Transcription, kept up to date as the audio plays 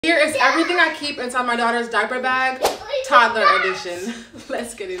Here is everything I keep inside my daughter's diaper bag, toddler edition.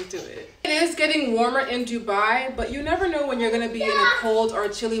 Let's get into it. It is getting warmer in Dubai, but you never know when you're going to be in a cold or a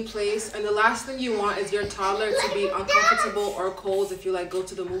chilly place, and the last thing you want is your toddler to be uncomfortable or cold if you like go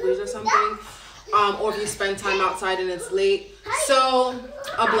to the movies or something, or if you spend time outside and it's late. So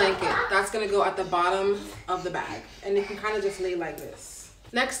a blanket, that's going to go at the bottom of the bag, and it can kind of just lay like this.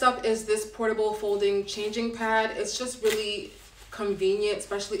 Next up is this portable folding changing pad. It's just really convenient,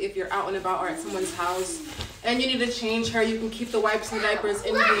 especially if you're out and about or at someone's house and you need to change her. You can keep the wipes and diapers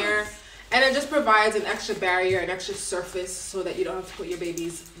in here, and it just provides an extra barrier, an extra surface, so that you don't have to put your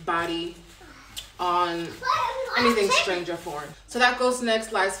baby's body on anything strange or foreign. So that goes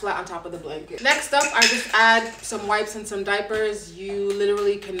next, lies flat on top of the blanket. Next up, I just add some wipes and some diapers. You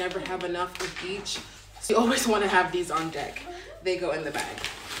literally can never have enough of each, so you always want to have these on deck. They go in the bag.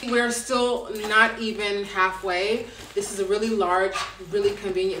 We're still not even halfway. This is a really large, really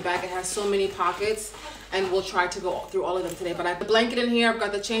convenient bag. It has so many pockets, and we'll try to go through all of them today. But I have the blanket in here, I've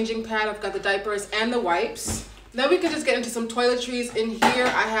got the changing pad, I've got the diapers and the wipes. Then we can just get into some toiletries. In here,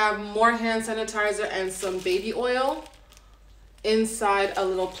 I have more hand sanitizer and some baby oil inside a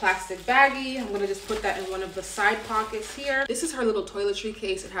little plastic baggie. I'm gonna just put that in one of the side pockets here. This is her little toiletry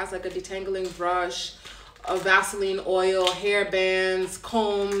case. It has like a detangling brush, a Vaseline oil, hair bands,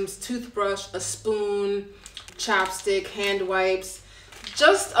 combs, toothbrush, a spoon, chapstick, hand wipes,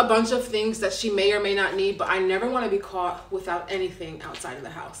 just a bunch of things that she may or may not need, but I never want to be caught without anything outside of the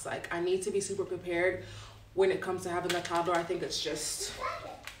house. Like, I need to be super prepared when it comes to having a toddler. I think it's just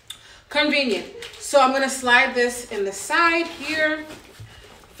convenient. So I'm going to slide this in the side here.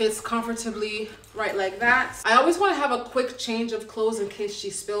 Fits comfortably right like that. I always want to have a quick change of clothes in case she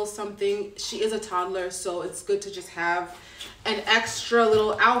spills something. She is a toddler, so it's good to just have an extra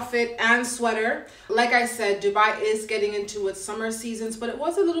little outfit and sweater. Like I said, Dubai is getting into its summer seasons, but it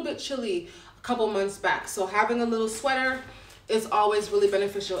was a little bit chilly a couple months back, so having a little sweater is always really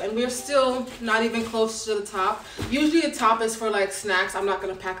beneficial. And we're still not even close to the top. Usually the top is for like snacks. I'm not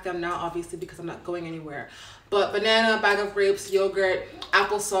going to pack them now, obviously, because I'm not going anywhere. But banana, bag of grapes, yogurt,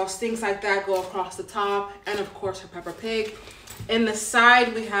 applesauce, things like that go across the top. And of course, her Peppa Pig. In the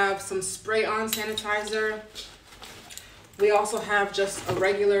side, we have some spray-on sanitizer. We also have just a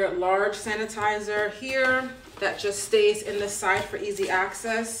regular large sanitizer here that just stays in the side for easy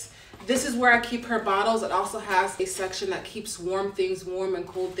access. This is where I keep her bottles. It also has a section that keeps warm things warm and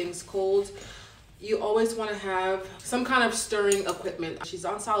cold things cold. You always want to have some kind of stirring equipment. She's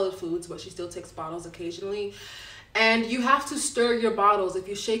on solid foods, but she still takes bottles occasionally. And you have to stir your bottles. If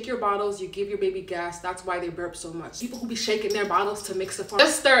you shake your bottles, you give your baby gas. That's why they burp so much. People who be shaking their bottles to mix the formula.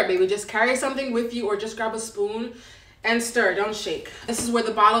 Just stir it, baby. Just carry something with you, or just grab a spoon and stir. Don't shake. This is where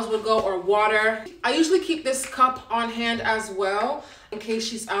the bottles would go, or water. I usually keep this cup on hand as well. In case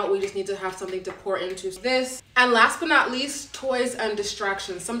she's out, we just need to have something to pour into this. And last but not least, toys and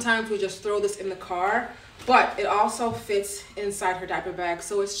distractions. Sometimes we just throw this in the car, but it also fits inside her diaper bag.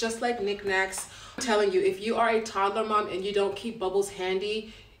 So it's just like knickknacks. I'm telling you, if you are a toddler mom and you don't keep bubbles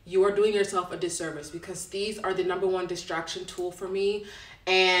handy, you are doing yourself a disservice, because these are the #1 distraction tool for me.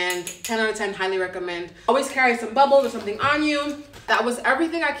 And 10 out of 10, highly recommend. Always carry some bubbles or something on you. That was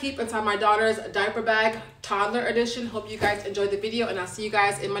everything I keep inside my daughter's diaper bag, toddler edition. Hope you guys enjoyed the video, and I'll see you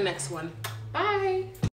guys in my next one. Bye.